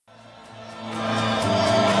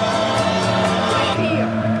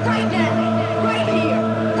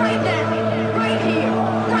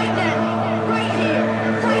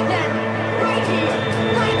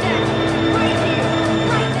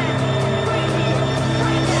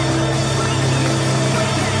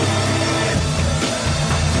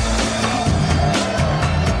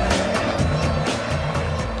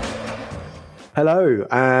Hello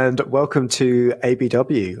and welcome to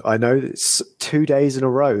ABW. I know it's 2 days in a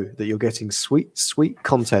row that you're getting sweet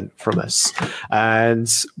content from us.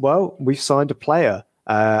 And, well, we've signed a player.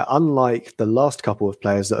 Unlike the last couple of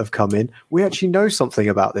players that have come in, we actually know something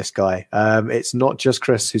about this guy. It's not just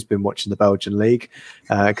Chris who's been watching the Belgian League,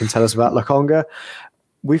 can tell us about Lokonga.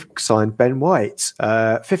 We've signed Ben White.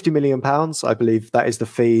 £50 million, I believe that is the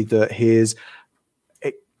fee that his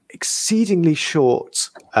exceedingly short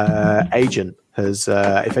agent has,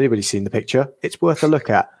 if anybody's seen the picture, it's worth a look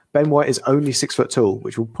at. Ben White is only 6 foot tall,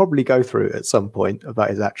 which we'll probably go through at some point about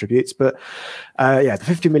his attributes. But the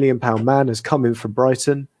 £50 million man has come in from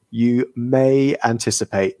Brighton. You may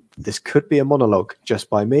anticipate this could be a monologue just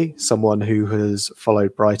by me, someone who has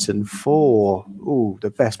followed Brighton for the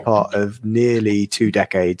best part of nearly 2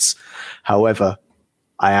 decades. However,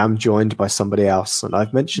 I am joined by somebody else, and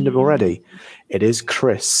I've mentioned him already. It is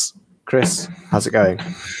Chris. Chris, how's it going?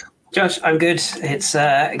 Josh, I'm good. It's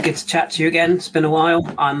good to chat to you again. It's been a while.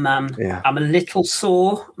 I'm a little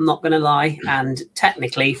sore, I'm not going to lie, and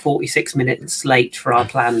technically 46 minutes late for our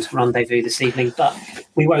planned rendezvous this evening, but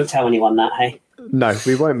we won't tell anyone that, hey? No,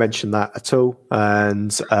 we won't mention that at all.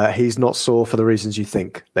 And he's not sore for the reasons you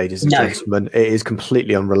think, ladies and gentlemen. It is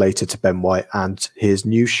completely unrelated to Ben White and his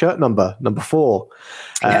new shirt number 4,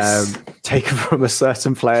 taken from a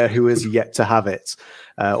certain player who has yet to have it,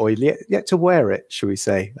 or yet to wear it, shall we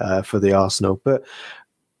say, for the Arsenal. But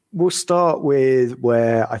we'll start with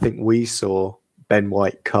where I think we saw Ben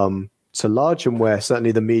White come to large and where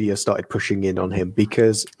certainly the media started pushing in on him,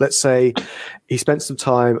 because let's say he spent some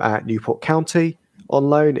time at Newport County on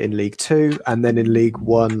loan in League 2 and then in League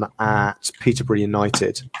 1 at Peterborough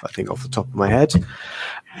United, I think off the top of my head.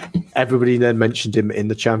 Everybody then mentioned him in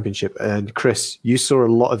the Championship. And Chris, you saw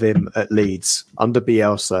a lot of him at Leeds under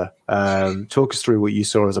Bielsa. Talk us through what you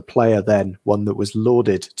saw as a player then, one that was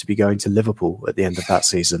lauded to be going to Liverpool at the end of that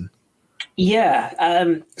season.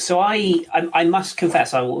 Yeah, so I must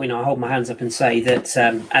confess, I hold my hands up and say that,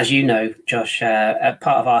 as you know, Josh, part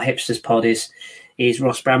of our Hipsters pod is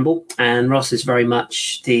Ross Bramble, and Ross is very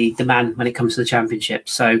much the man when it comes to the Championship.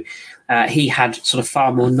 So he had sort of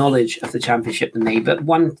far more knowledge of the Championship than me. But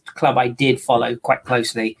one club I did follow quite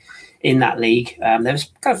closely in that league, there was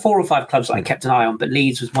kind of 4 or 5 clubs that I kept an eye on, but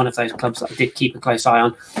Leeds was one of those clubs that I did keep a close eye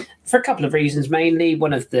on. For a couple of reasons, mainly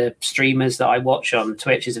one of the streamers that I watch on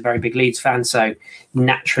Twitch is a very big Leeds fan, so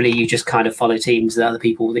naturally you just kind of follow teams that other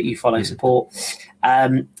people that you follow support.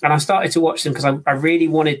 And I started to watch them because I really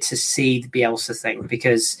wanted to see the Bielsa thing,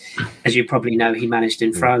 because, as you probably know, he managed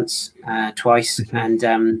in France twice, and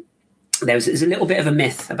there's a little bit of a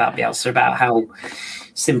myth about Bielsa, about how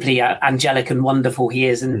simply angelic and wonderful he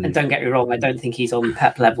is. And don't get me wrong, I don't think he's on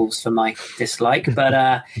Pep levels for my dislike,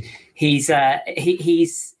 but he's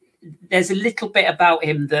there's a little bit about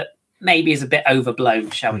him that maybe is a bit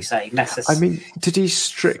overblown, shall we say. I mean, did he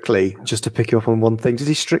strictly, just to pick you up on one thing, did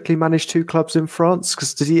he strictly manage 2 clubs in France?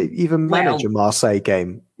 Because did he even manage a Marseille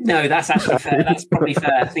game? No, that's actually fair. That's probably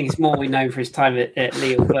fair. I think it's more we know for his time at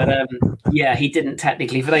Lille. But he didn't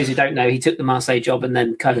technically. For those who don't know, he took the Marseille job and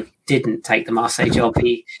then kind of didn't take the Marseille job.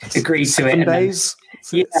 He agreed to it. 7 days?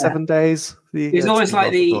 7 days? It's almost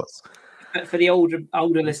like for the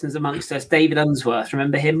older listeners amongst us, David Unsworth,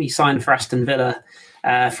 remember him? He signed for Aston Villa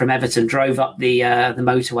from Everton, drove up the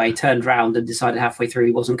motorway, turned round and decided halfway through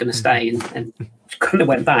he wasn't going to stay and kind of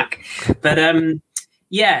went back. But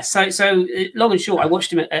so long and short, I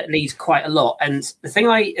watched him at Leeds quite a lot. And the thing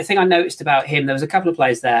I noticed about him, there was a couple of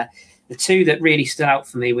players there. The 2 that really stood out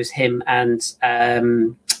for me was him and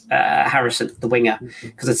Harrison, the winger,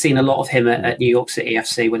 because I'd seen a lot of him at New York City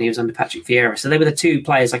FC when he was under Patrick Vieira. So they were the 2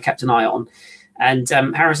 players I kept an eye on. And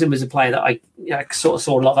Harrison was a player that I sort of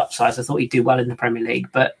saw a lot of upsides. I thought he'd do well in the Premier League.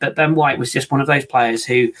 But Ben White was just one of those players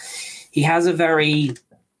who he's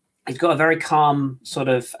got a very calm sort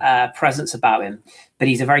of presence about him, but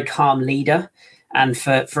he's a very calm leader. And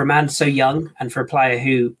for a man so young, and for a player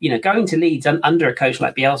who, going to Leeds under a coach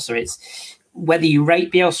like Bielsa, it's whether you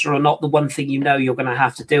rate Bielsa or not, the one thing you're going to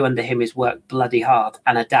have to do under him is work bloody hard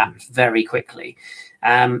and adapt very quickly.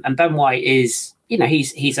 And Ben White is,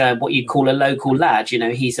 he's a what you'd call a local lad.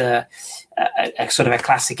 He's a sort of a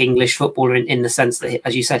classic English footballer in the sense that,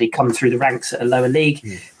 as you said, he'd come through the ranks at a lower league.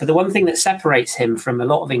 But the one thing that separates him from a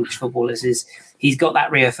lot of English footballers is he's got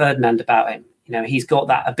that Rio Ferdinand about him. He's got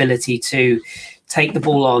that ability to take the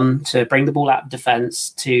ball on, to bring the ball out of defence,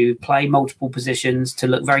 to play multiple positions, to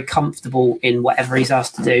look very comfortable in whatever he's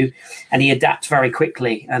asked to do. And he adapts very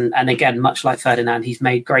quickly. And again, much like Ferdinand, he's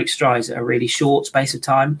made great strides at a really short space of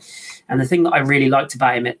time. And the thing that I really liked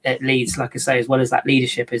about him at Leeds, like I say, as well as that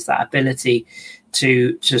leadership, is that ability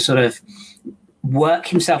to sort of work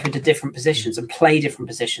himself into different positions and play different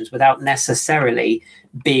positions without necessarily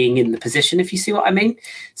being in the position, if you see what I mean.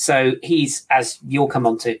 So he's, as you'll come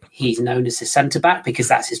on to, he's known as a centre back because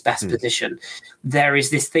that's his best position. There is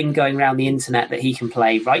this thing going around the internet that he can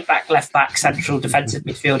play right back, left back, central, defensive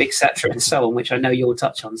midfield, etc., and so on, which I know you'll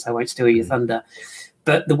touch on, so I won't steal your thunder.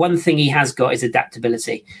 But the one thing he has got is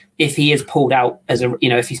adaptability. If he is pulled out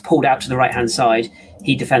if he's pulled out to the right hand side,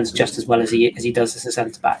 he defends just as well as he does as a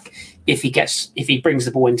centre back. If he brings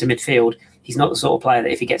the ball into midfield, he's not the sort of player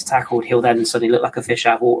that if he gets tackled, he'll then suddenly look like a fish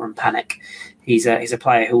out of water and panic. He's a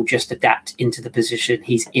player who'll just adapt into the position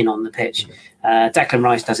he's in on the pitch. Declan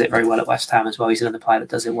Rice does it very well at West Ham as well. He's another player that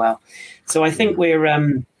does it well. So I think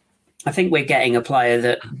we're getting a player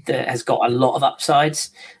that has got a lot of upsides.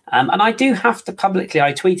 And I do have to publicly,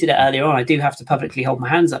 I tweeted it earlier on, I do have to publicly hold my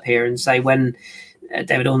hands up here and say when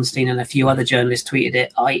David Ornstein and a few other journalists tweeted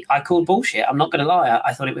it, I called bullshit. I'm not going to lie.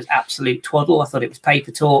 I thought it was absolute twaddle. I thought it was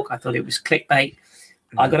paper talk. I thought it was clickbait.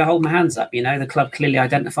 I got to hold my hands up. The club clearly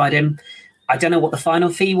identified him. I don't know what the final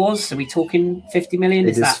fee was. Are we talking 50 million?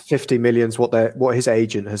 It is 50 million is what his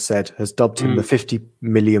agent has said, has dubbed him the 50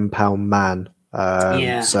 million pound man.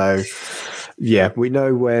 So, we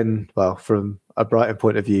know from a Brighton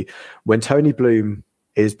point of view, when Tony Bloom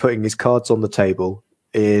is putting his cards on the table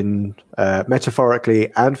in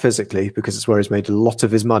metaphorically and physically, because it's where he's made a lot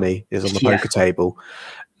of his money is on the poker table,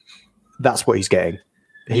 that's what he's getting.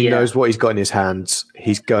 He knows what he's got in his hands.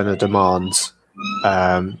 He's going to demand,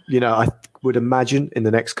 I would imagine in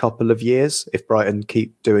the next couple of years, if Brighton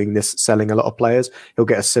keep doing this, selling a lot of players, he'll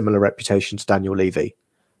get a similar reputation to Daniel Levy.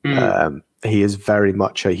 He is very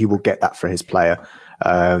much he will get that for his player,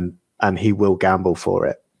 and he will gamble for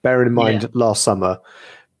it. Bearing in mind, last summer,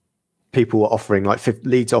 people were offering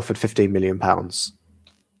Leeds offered £15 million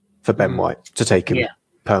for Ben White to take him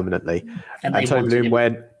permanently. And Tony Bloom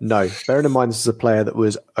went, no. Bearing in mind, this is a player that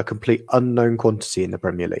was a complete unknown quantity in the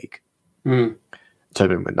Premier League. Tony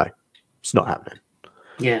Bloom went, no, it's not happening.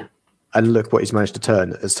 Yeah. And look what he's managed to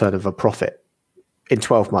turn of a profit. In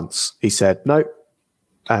 12 months, he said, no.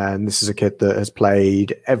 And this is a kid that has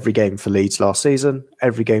played every game for Leeds last season,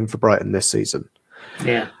 every game for Brighton this season.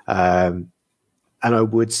 Yeah. And I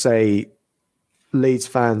would say Leeds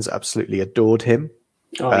fans absolutely adored him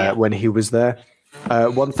when he was there.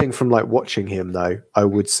 One thing from watching him, though, I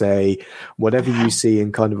would say whatever you see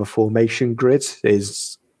in kind of a formation grid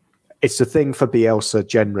it's the thing for Bielsa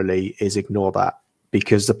generally is ignore that,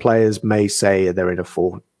 because the players may say they're in a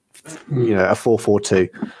 4-4-2.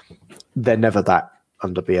 They're never that.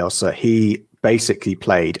 Under Bielsa, he basically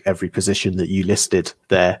played every position that you listed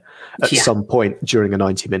there at some point during a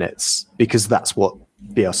 90 minutes, because that's what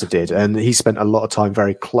Bielsa did. And he spent a lot of time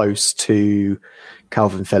very close to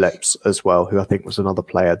Calvin Phillips as well, who I think was another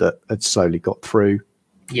player that had slowly got through.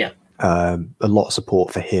 Yeah. A lot of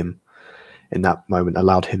support for him in that moment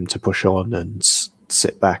allowed him to push on and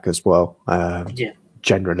sit back as well,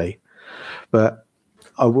 generally. But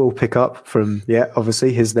I will pick up from,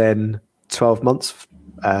 obviously his then 12 months,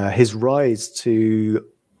 his rise to,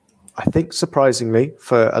 I think surprisingly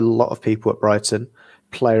for a lot of people at Brighton,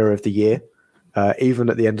 Player of the Year. Even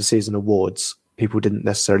at the end of season awards, people didn't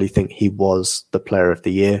necessarily think he was the Player of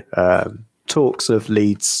the Year. Talks of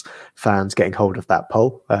Leeds fans getting hold of that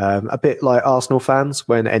poll, a bit like Arsenal fans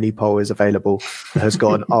when any poll is available has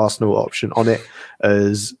got an Arsenal option on it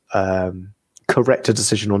as correct a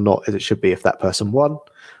decision or not as it should be if that person won,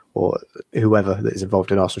 or whoever that is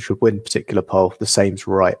involved in Arsenal should win particular poll. The same's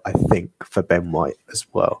right, I think, for Ben White as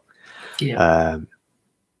well. Yeah.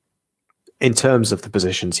 In terms of the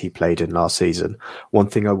positions he played in last season, one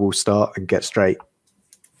thing I will start and get straight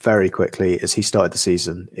very quickly is he started the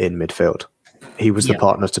season in midfield. He was the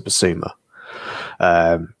partner to Basuma.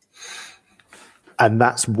 And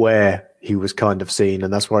that's where he was kind of seen,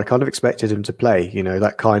 and that's where I kind of expected him to play.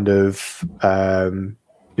 That kind of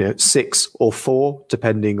 6 or 4,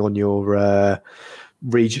 depending on your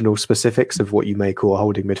regional specifics of what you may call a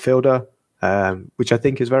holding midfielder, which I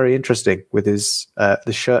think is very interesting with his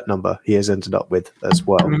the shirt number he has ended up with as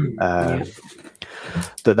well.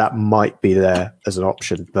 That might be there as an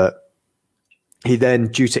option, but he then,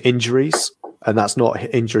 due to injuries, and that's not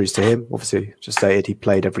injuries to him, obviously, just stated he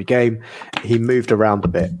played every game, he moved around a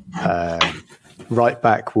bit. Right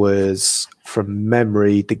back was, from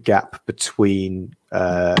memory, the gap between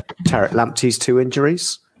Tariq Lamptey's 2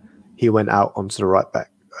 injuries. He went out onto the right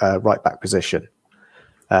back position.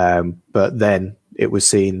 But then it was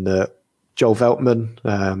seen that Joel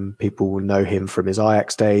Veltman, people will know him from his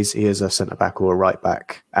Ajax days. He is a centre back or a right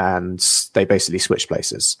back, and they basically switched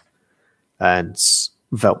places. And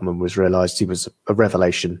Veltman was realised he was a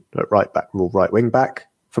revelation at right back or right wing back,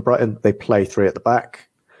 for Brighton. They play 3 at the back.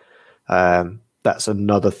 That's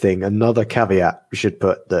another thing, another caveat we should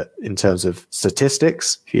put, that in terms of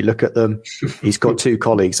statistics, if you look at them, he's got 2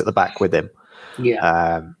 colleagues at the back with him.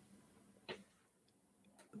 Yeah.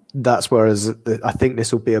 That's whereas I think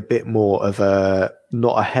this will be a bit more of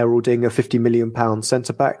not a heralding a £50 million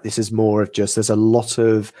centre back. This is more of just, there's a lot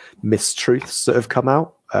of mistruths that have come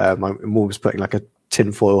out. I'm always putting like a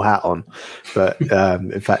tinfoil hat on, but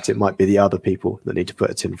in fact, it might be the other people that need to put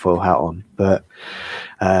a tinfoil hat on. But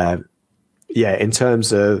yeah, in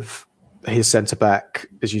terms of his centre back,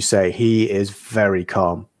 as you say, he is very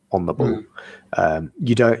calm on the ball.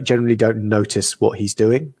 You generally don't notice what he's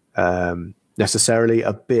doing necessarily.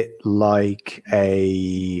 A bit like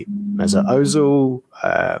a Mesut Ozil,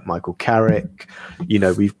 Michael Carrick.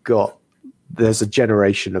 There's a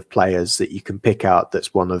generation of players that you can pick out.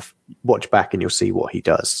 That's one of, watch back and you'll see what he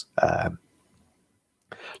does.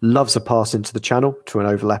 Loves a pass into the channel to an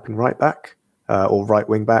overlapping right back. Or right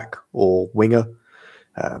wing back or winger.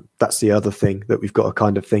 That's the other thing that we've got to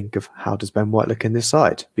kind of think of. How does Ben White look in this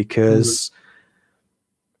side? Because,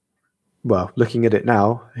 well, looking at it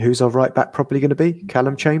now, who's our right back probably going to be?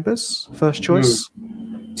 Callum Chambers, first choice?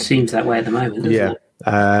 Seems that way at the moment, doesn't it?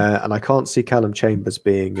 And I can't see Callum Chambers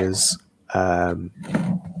being as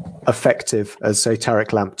effective as, say,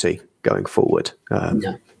 Tariq Lamptey going forward.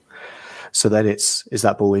 No. So then is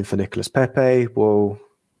that ball in for Nicolas Pepe? Well,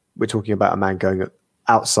 we're talking about a man going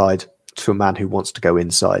outside to a man who wants to go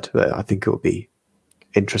inside. I think it will be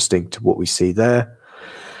interesting to what we see there.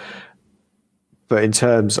 But in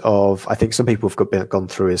terms of, I think some people have gone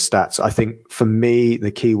through his stats. I think for me,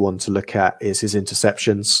 the key one to look at is his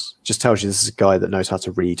interceptions. Just tells you this is a guy that knows how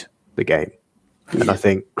to read the game. And I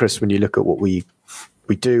think, Chris, when you look at what we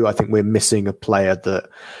do, I think we're missing a player that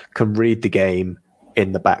can read the game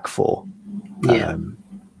in the back 4. Yeah.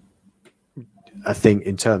 I think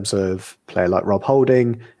in terms of a player like Rob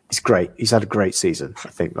Holding, he's great. He's had a great season, I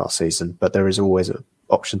think, last season, but there is always an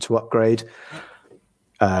option to upgrade.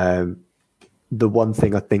 The one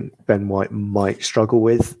thing I think Ben White might struggle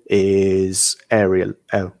with is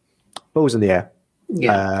balls in the air.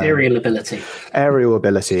 Yeah, aerial ability. Aerial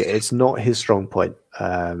ability. It's not his strong point.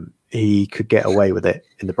 He could get away with it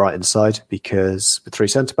in the Brighton side because with 3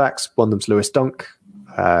 centre-backs, one of them's Lewis Dunk.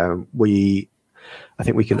 I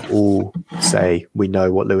think we can all say we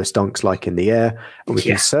know what Lewis Dunk's like in the air, and we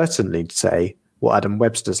can certainly say what Adam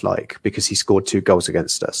Webster's like because he scored 2 goals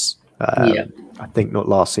against us. I think not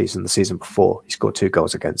last season, the season before, he scored 2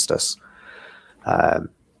 goals against us.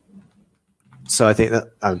 So I think that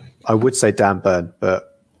I would say Dan Burn,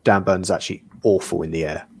 but Dan Burn's actually awful in the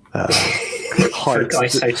air. For a guy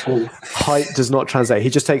so tall. Height does not translate. He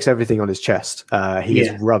just takes everything on his chest. He is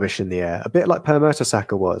rubbish in the air, a bit like Per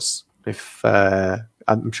Mertesacker was. If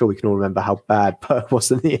I'm sure we can all remember how bad Per was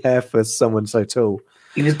in the air for someone so tall.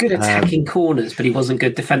 He was good attacking corners, but he wasn't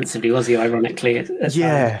good defensively, was he, ironically?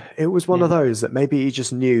 It was one of those that maybe he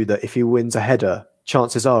just knew that if he wins a header,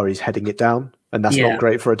 chances are he's heading it down, and that's not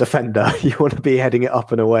great for a defender. You want to be heading it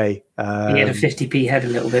up and away. He had a 50p head a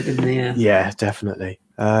little bit, didn't he? Yeah, definitely.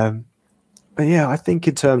 But yeah, I think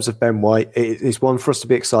in terms of Ben White, it's one for us to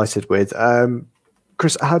be excited with.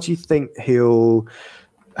 Chris, how do you think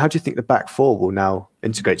the back 4 will now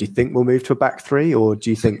integrate? Do you think we'll move to a back 3, or do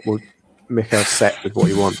you think Mikel's set with what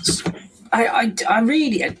he wants? I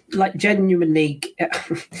really genuinely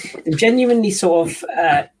sort of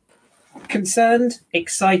concerned,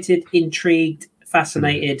 excited, intrigued,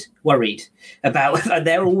 fascinated, worried about.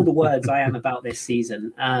 They're all the words I am about this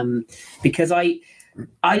season, because I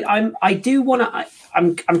do want to.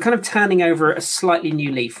 I'm kind of turning over a slightly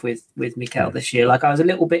new leaf with Mikel this year. Like, I was a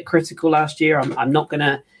little bit critical last year. I'm not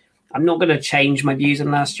gonna change my views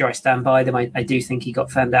on last year. I stand by them. I do think he got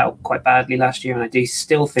found out quite badly last year, and I do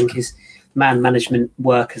still think his man management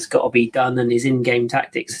work has got to be done, and his in-game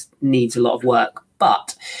tactics needs a lot of work.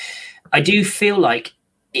 But I do feel like,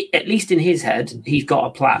 at least in his head, he's got a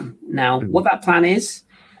plan. Now, what that plan is,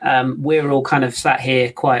 we're all kind of sat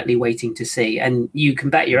here quietly waiting to see. And you can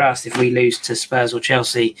bet your ass if we lose to Spurs or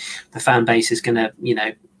Chelsea, the fan base is going to,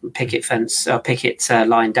 picket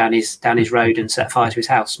line down his road and set fire to his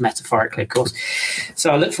house, metaphorically, of course.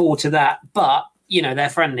 So I look forward to that. But they're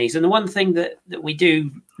friendlies, and the one thing that we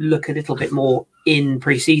do look a little bit more in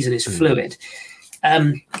pre-season is fluid.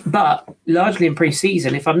 But largely in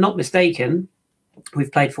pre-season, if I'm not mistaken,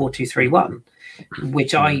 we've played 4-2-3-1,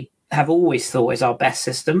 which I have always thought is our best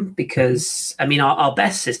system, because our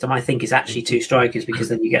best system, I think, is actually 2 strikers, because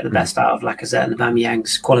then you get the best out of Lacazette and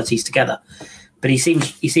Aubameyang's qualities together. But he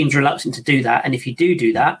seems reluctant to do that, and if you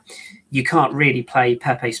do that, you can't really play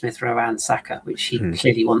Pepe, Smith Rowe and Saka, which he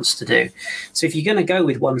clearly wants to do. So if you're going to go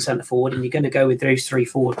with one centre forward and you're going to go with those 3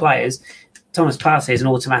 forward players, Thomas Partey is an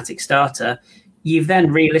automatic starter. You've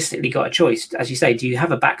then realistically got a choice. As you say, do you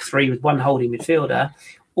have a back 3 with one holding midfielder,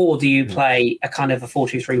 or do you play a kind of a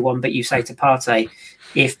 4-2-3-1, but you say to Partey,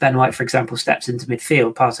 if Ben White, for example, steps into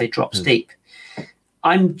midfield, Partey drops deep.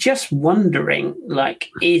 I'm just wondering,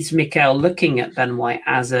 is Mikel looking at Ben White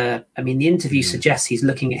as the interview suggests he's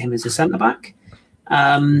looking at him as a centre-back.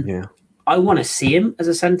 I want to see him as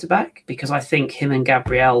a centre-back because I think him and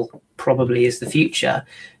Gabriel probably is the future.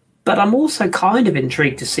 But I'm also kind of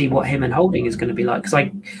intrigued to see what him and Holding is going to be like, because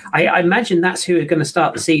I imagine that's who are going to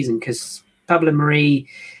start the season, because Pablo Mari,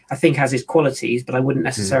 I think, has his qualities, but I wouldn't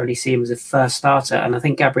necessarily see him as a first starter. And I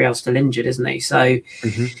think Gabriel's still injured, isn't he? So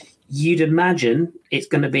you'd imagine it's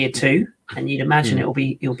going to be a 2, and you'd imagine it'll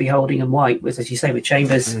be Holding and White, with, as you say, with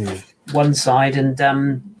Chambers one side and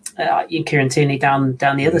Kieran Tierney down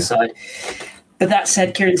the other side. But that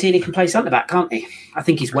said, Kieran Tierney can play centre back, can't he? I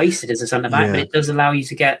think he's wasted as a centre back, but it does allow you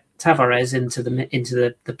to get Tavares into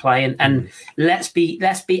the play. And let's be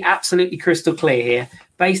absolutely crystal clear here.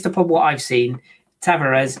 Based upon what I've seen,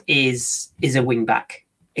 Tavares is a wing back.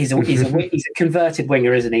 He's a converted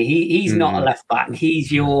winger, isn't he? He's not a left back.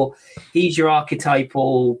 He's your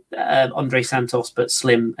archetypal Andre Santos, but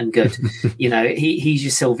slim and good. He's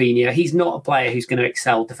your Silvinho. He's not a player who's going to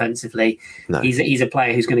excel defensively. No. He's a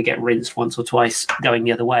player who's going to get rinsed once or twice going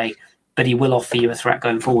the other way, but he will offer you a threat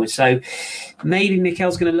going forward. So maybe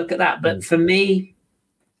Mikel's going to look at that. But for me,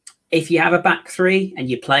 if you have a back 3 and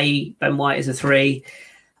you play Ben White as a 3.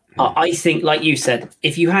 I think, like you said,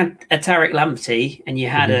 if you had a Tariq Lamptey and you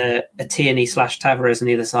had a Tierney / Tavares on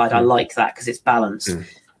the other side, I like that because it's balanced.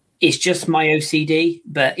 It's just my OCD,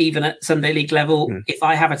 but even at Sunday League level, if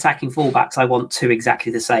I have attacking fullbacks, I want 2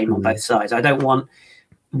 exactly the same on both sides. I don't want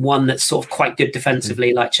one that's sort of quite good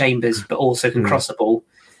defensively like Chambers, but also can cross the ball,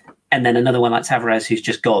 and then another one like Tavares who's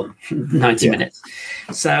just gone 90 minutes.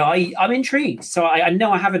 So I'm intrigued. So I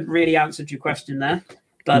know I haven't really answered your question there,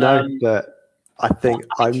 but... but I think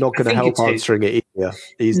I'm not going to help answering it either.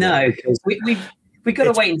 No, we've got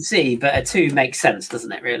to wait and see, but a 2 makes sense,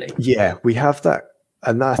 doesn't it, really? Yeah, we have that.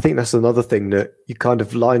 And I think that's another thing that you kind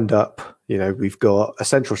of lined up. We've got a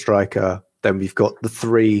central striker, then we've got the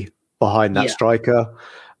 3 behind that striker,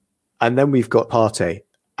 and then we've got Partey.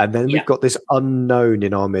 And then we've got this unknown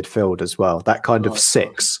in our midfield as well, that kind of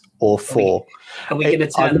 6 or 4. Are we going to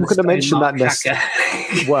turn I'm not going to mention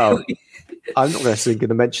that Well... I'm not necessarily going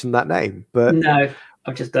to mention that name, but no,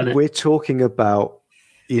 I've just done it. We're talking about,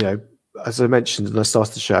 as I mentioned when I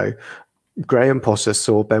started the show, Graham Potter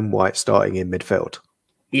saw Ben White starting in midfield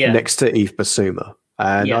next to Yves Bissouma.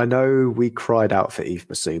 And I know we cried out for Yves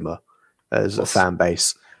Bissouma as a fan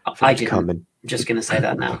base. I didn't. I'm just going to say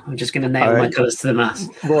that now. I'm just going to nail my colours to the mast.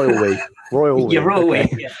 Royal we. You're royal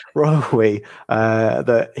we. Royal we,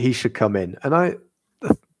 that he should come in. And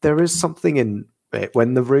there is something in it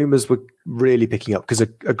when the rumours were really picking up, because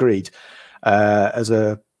agreed, as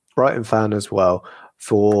a Brighton fan as well,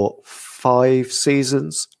 for 5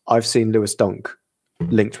 seasons I've seen Lewis Dunk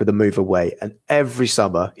linked with a move away, and every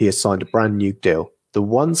summer he has signed a brand new deal. The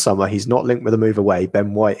one summer he's not linked with a move away,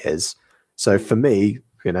 Ben White is. So for me,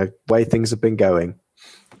 way things have been going,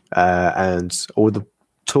 and all the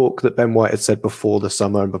talk that Ben White had said before the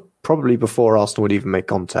summer, and probably before Arsenal would even make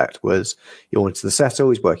contact, was he wanted to settle,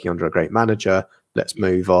 he's working under a great manager, let's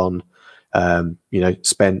move on.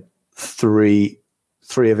 Spent three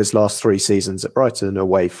of his last 3 seasons at Brighton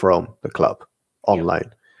away from the club on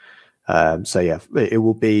loan. It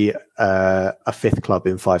will be a 5th club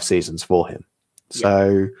in 5 seasons for him.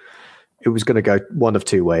 So it was going to go one of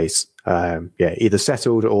 2 ways. Either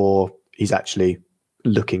settled or he's actually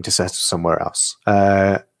looking to settle somewhere else.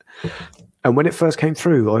 And when it first came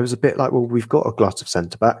through, I was a bit like, well, we've got a glut of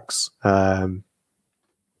centre-backs.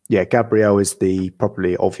 Gabriel is the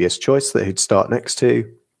probably obvious choice that he'd start next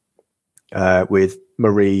to, with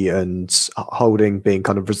Marie and Holding being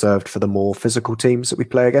kind of reserved for the more physical teams that we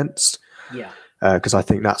play against. Yeah. Because I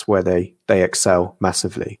think that's where they excel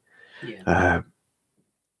massively. Yeah.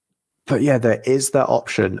 But there is that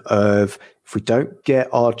option of, if we don't get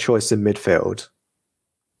our choice in midfield,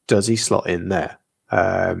 does he slot in there?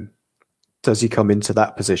 Does he come into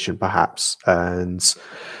that position perhaps? And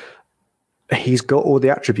he's got all the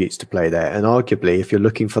attributes to play there. And arguably, if you're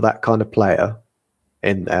looking for that kind of player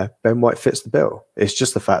in there, Ben White fits the bill. It's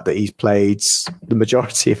just the fact that he's played the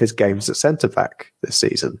majority of his games at centre-back this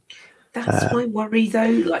season. That's my worry,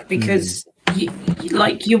 though, because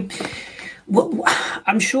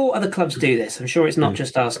I'm sure other clubs do this. I'm sure it's not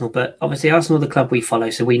just Arsenal, but obviously Arsenal are the club we follow,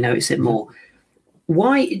 so we notice it more.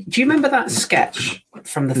 Why do you remember that sketch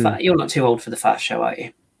from the? You're not too old for the Fast Show, are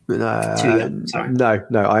you? Too young. Sorry.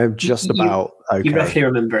 No. I am just about okay. You roughly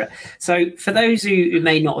remember it. So, for those who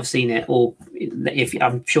may not have seen it, or if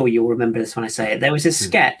I'm sure you'll remember this when I say it, there was a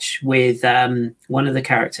sketch with one of the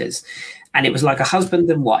characters, and it was like a husband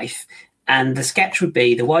and wife. And the sketch would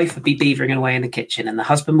be the wife would be beavering away in the kitchen, and the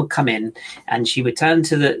husband would come in, and she would turn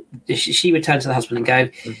to the husband and go,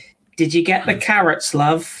 "Did you get the carrots,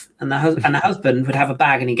 love?" And the husband would have a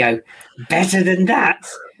bag, and he'd go, "Better than that.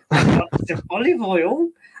 I've got some olive oil,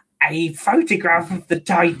 a photograph of the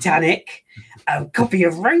Titanic, a copy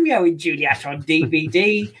of Romeo and Juliet on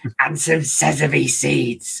DVD, and some sesame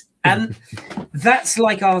seeds." And that's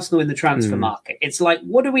like Arsenal in the transfer market. It's like,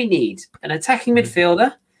 what do we need? An attacking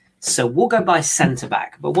midfielder. So we'll go buy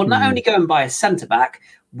centre-back. But we'll not only go and buy a centre-back,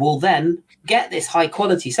 we'll then get this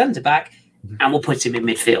high-quality centre-back and we'll put him in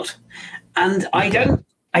midfield. And I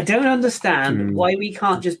don't understand why we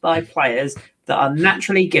can't just buy players that are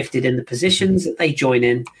naturally gifted in the positions that they join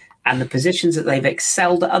in and the positions that they've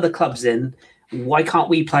excelled at other clubs in. Why can't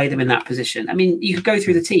we play them in that position? I mean, you could go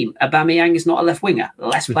through the team. Aubameyang is not a left winger.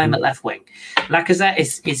 Let's play him at left wing. Lacazette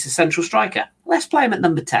is a central striker. Let's play him at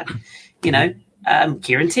number 10. You know,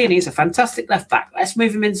 Kieran Tierney is a fantastic left back. Let's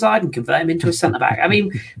move him inside and convert him into a centre back. I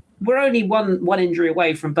mean, we're only one injury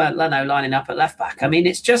away from Bernd Leno lining up at left back. I mean,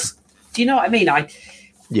 it's just, do you know what I mean?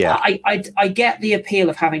 I get the appeal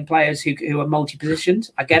of having players who are multi-positioned.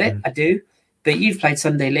 I get it, I do. But you've played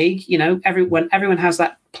Sunday League, you know. Everyone has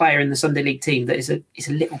that player in the Sunday League team that is a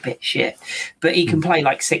little bit shit, but he can play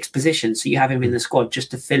like 6 positions, so you have him in the squad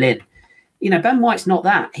just to fill in. You know, Ben White's not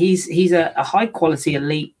that. He's a high quality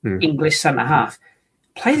elite English centre half.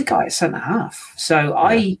 Play the guy at centre half. So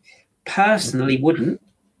I personally wouldn't.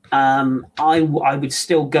 I would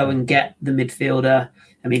still go and get the midfielder.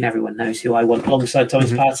 I mean, everyone knows who I want alongside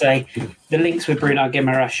Thomas Partey. The links with Bruno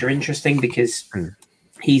Guimaraes are interesting because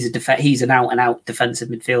he's an out-and-out defensive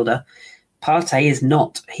midfielder. Partey is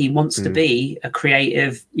not. He wants to be a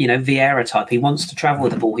creative, you know, Vieira type. He wants to travel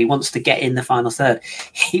with the ball. He wants to get in the final third.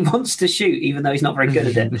 He wants to shoot, even though he's not very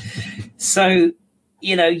good at it. So,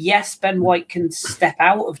 you know, yes, Ben White can step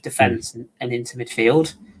out of defence and into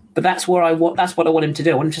midfield, but that's what I want him to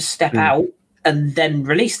do. I want him to step out and then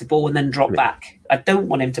release the ball and then drop back. I don't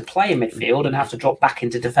want him to play in midfield and have to drop back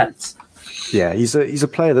into defence. Yeah, he's a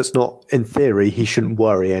player that's not, in theory, he shouldn't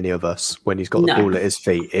worry any of us when he's got the ball at his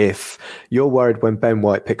feet. If you're worried when Ben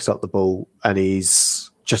White picks up the ball and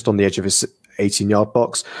he's just on the edge of his 18-yard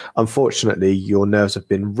box, unfortunately, your nerves have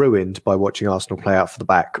been ruined by watching Arsenal play out for the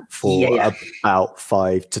back for about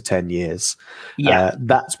 5 to 10 years. Yeah.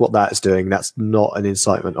 That's what that is doing. That's not an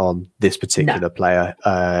incitement on this particular player.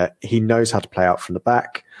 He knows how to play out from the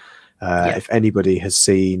back. If anybody has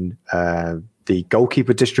seen the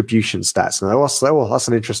goalkeeper distribution stats, and that's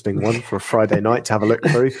an interesting one for a Friday night to have a look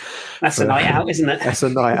through. That's a night out, isn't it? That's a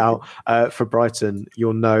night out. For Brighton,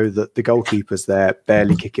 you'll know that the goalkeepers there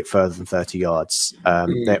barely kick it further than 30 yards.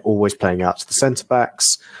 They're always playing out to the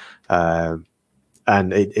centre-backs, and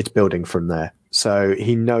it's building from there. So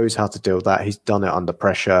he knows how to deal with that. He's done it under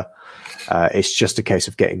pressure. It's just a case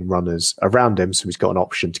of getting runners around him, so he's got an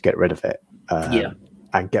option to get rid of it.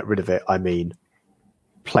 And get rid of it, I mean,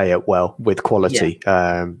 play it well with quality.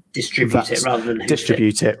 Distribute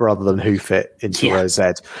it rather than hoof it into a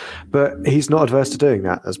Z. But he's not adverse to doing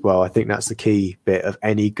that as well. I think that's the key bit of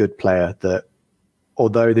any good player, that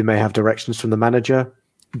although they may have directions from the manager,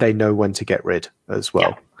 they know when to get rid as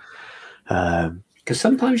well. Because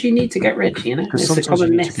sometimes you need to get rid, you know? It's a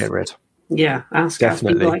common myth. To get rid. Yeah, ask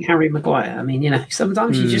people like Harry Maguire. I mean, you know,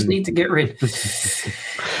 sometimes you just need to get rid.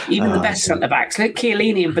 Even the best centre-backs, like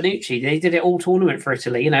Chiellini and Bonucci, they did it all tournament for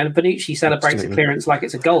Italy. You know, Bonucci celebrates a clearance like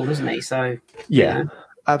it's a goal, doesn't he? So,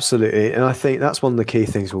 absolutely. And I think that's one of the key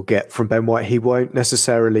things we'll get from Ben White. He won't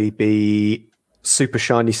necessarily be super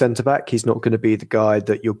shiny centre-back. He's not going to be the guy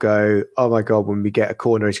that you'll go, oh my God, when we get a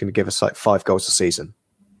corner, he's going to give us like 5 goals a season.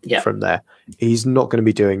 From there, he's not going to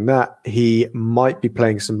be doing that. He might be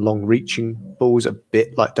playing some long-reaching balls, a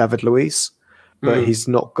bit like David Luiz, but he's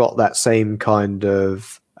not got that same kind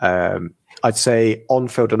of, I'd say,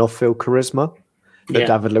 on-field and off-field charisma that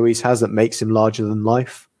David Luiz has, that makes him larger than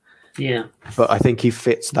life. Yeah, but I think he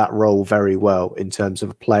fits that role very well in terms of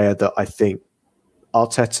a player that I think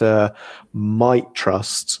Arteta might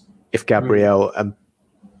trust if Gabriel and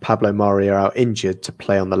Pablo Mari are out injured to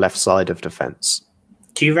play on the left side of defence.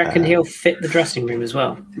 Do you reckon he'll fit the dressing room as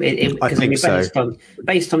well? I think so.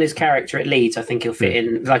 Based on his character at Leeds, I think he'll fit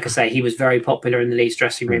in. Like I say, he was very popular in the Leeds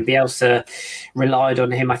dressing room. Bielsa relied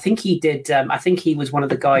on him. I think he did. I think he was one of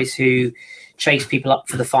the guys who chased people up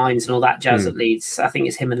for the fines and all that jazz at Leeds. I think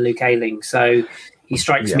it's him and Luke Ayling. So, He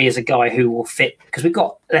strikes me as a guy who will fit, because we've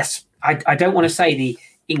got less. I don't want to say the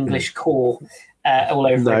English core all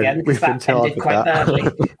over again, because that ended quite badly.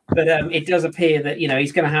 But it does appear that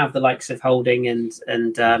he's going to have the likes of Holding and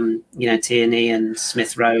Tierney and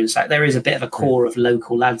Smith Rowe. So there is a bit of a core of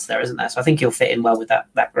local lads there, isn't there? So I think he'll fit in well with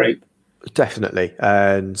that group. Definitely.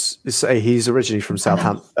 And he's originally from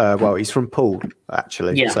Southampton. Well, he's from Poole,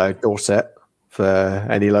 actually. So Dorset, for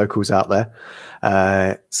any locals out there.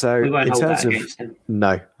 So we won't in hold terms that of against him.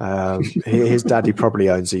 No, his daddy probably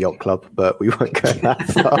owns a yacht club, but we won't go that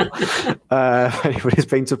far. Anybody's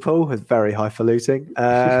been to Poole is very highfalutin.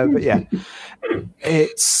 But yeah,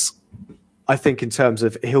 I think in terms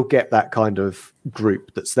of he'll get that kind of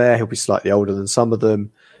group that's there. He'll be slightly older than some of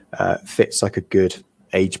them. Fits like a good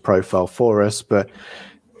age profile for us. But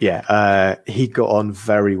yeah, he got on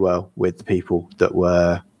very well with the people that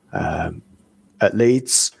were at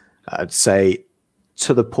Leeds. I'd say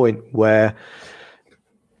to the point where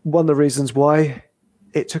one of the reasons why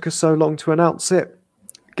it took us so long to announce it,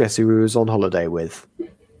 guess who we was on holiday with?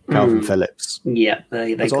 Calvin Phillips. Yeah,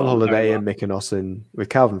 they was on holiday in Mykonos with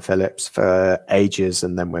Calvin Phillips for ages,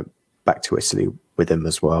 and then went back to Italy with him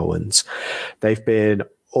as well. And they've been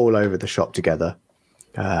all over the shop together.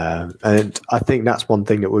 And I think that's one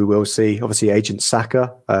thing that we will see. Obviously, Agent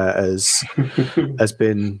Saka has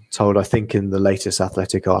been told, I think, in the latest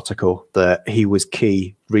Athletic article that he was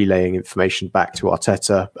key relaying information back to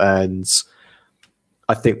Arteta. And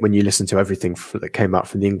I think when you listen to everything that came out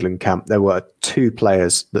from the England camp, there were 2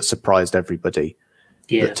 players that surprised everybody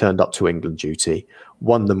that turned up to England duty.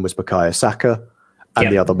 One of them was Bukayo Saka,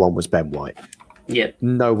 and the other one was Ben White. Yeah,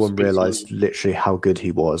 no one realised literally how good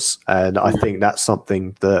he was, and I think that's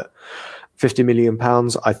something that £50 million.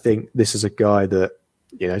 I think this is a guy that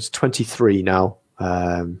is 23 now,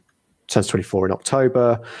 turns 24 in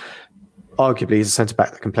October. Arguably, he's a centre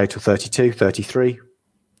back that can play till 32, 33,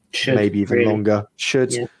 maybe even longer.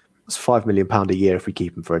 It's £5 million a year if we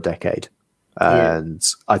keep him for a decade, and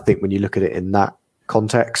I think when you look at it in that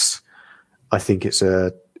context, I think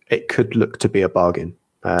it could look to be a bargain.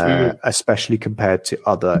 Especially compared to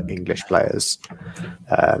other English players.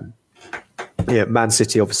 Man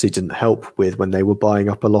City obviously didn't help with when they were buying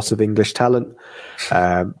up a lot of English talent.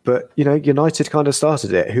 But, United kind of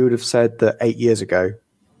started it. Who would have said that 8 years ago,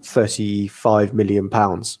 £35 million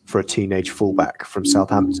for a teenage fullback from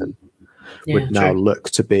Southampton would now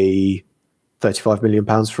look to be £35 million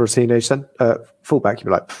for a teenage fullback? You'd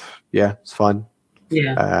be like, yeah, it's fine.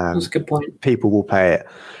 Yeah, that's a good point. People will pay it.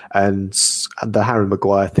 And the Harry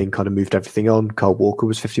Maguire thing kind of moved everything on. Kyle Walker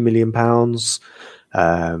was £50 million.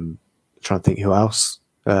 Trying to think who else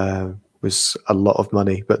was a lot of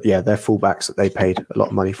money. But yeah, they're fullbacks that they paid a lot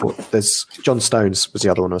of money for. There's John Stones was the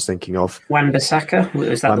other one I was thinking of. Wan-Bissaka,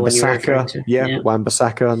 was that the one you were referring to? Yeah,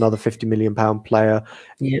 Wan-Bissaka, another £50 million player.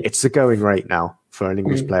 Yeah. It's the going rate now for an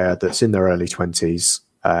English player that's in their early 20s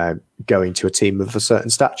going to a team of a certain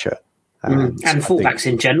stature. And fullbacks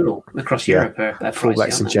in general across Europe are pricey.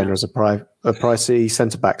 Fullbacks in general are pricey.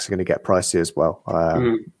 Centre backs are going to get pricey as well.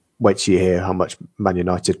 Wait till you hear how much Man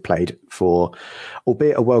United played for,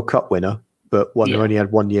 albeit a World Cup winner, but one who only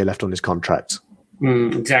had 1 year left on his contract.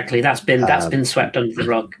 Exactly, that's been swept under the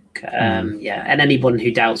rug. And anyone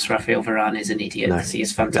who doubts Rafael Varane is an idiot. Because he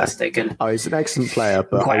is fantastic. And he's an excellent player,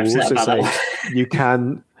 but I will also say you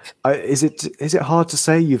can. Is it hard to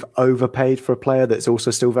say you've overpaid for a player that's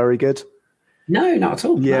also still very good? No, not at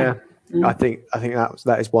all. Yeah, no. I think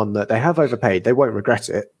that is one that they have overpaid. They won't regret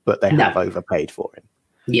it, but they have overpaid for him.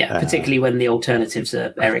 Yeah, particularly when the alternatives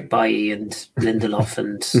are Eric Bailly and Lindelof,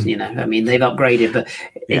 and they've upgraded. But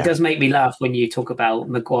it does make me laugh when you talk about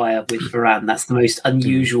Maguire with Varane. That's the most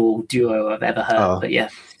unusual duo I've ever heard. But yeah,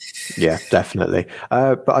 definitely.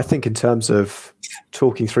 But I think in terms of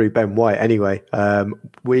talking through Ben White anyway,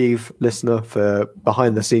 listener for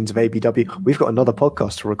behind the scenes of ABW, we've got another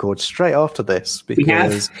podcast to record straight after this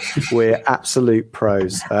because we're absolute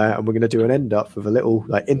pros, and we're going to do an end up with a little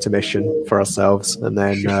intermission for ourselves and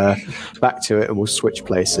then back to it, and we'll switch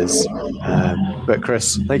places. But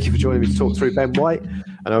Chris, thank you for joining me to talk through Ben White.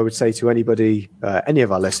 And I would say to anybody, any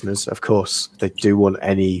of our listeners, of course, if they do want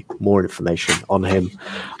any more information on him,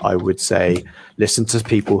 I would say listen to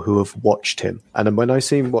people who have watched him. And when I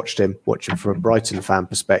say watch him from a Brighton fan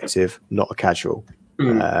perspective, not a casual.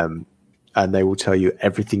 And they will tell you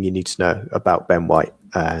everything you need to know about Ben White.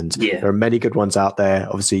 And there are many good ones out there.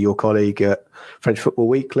 Obviously, your colleague at French Football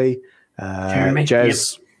Weekly,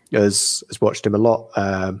 Jez, has watched him a lot.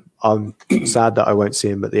 I'm sad that I won't see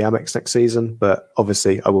him at the Amex next season, but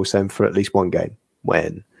obviously I will see him for at least one game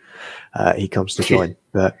when he comes to join.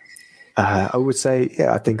 But I would say,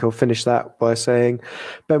 I think I'll finish that by saying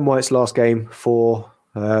Ben White's last game for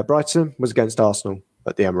Brighton was against Arsenal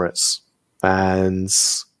at the Emirates. And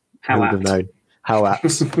who would have known how apt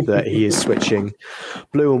that he is switching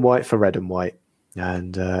blue and white for red and white.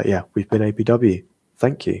 And we've been APW.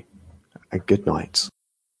 Thank you. And good night.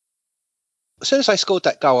 As soon as I scored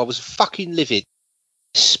that goal, I was fucking livid.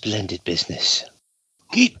 Splendid business.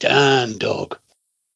 Get down, dog.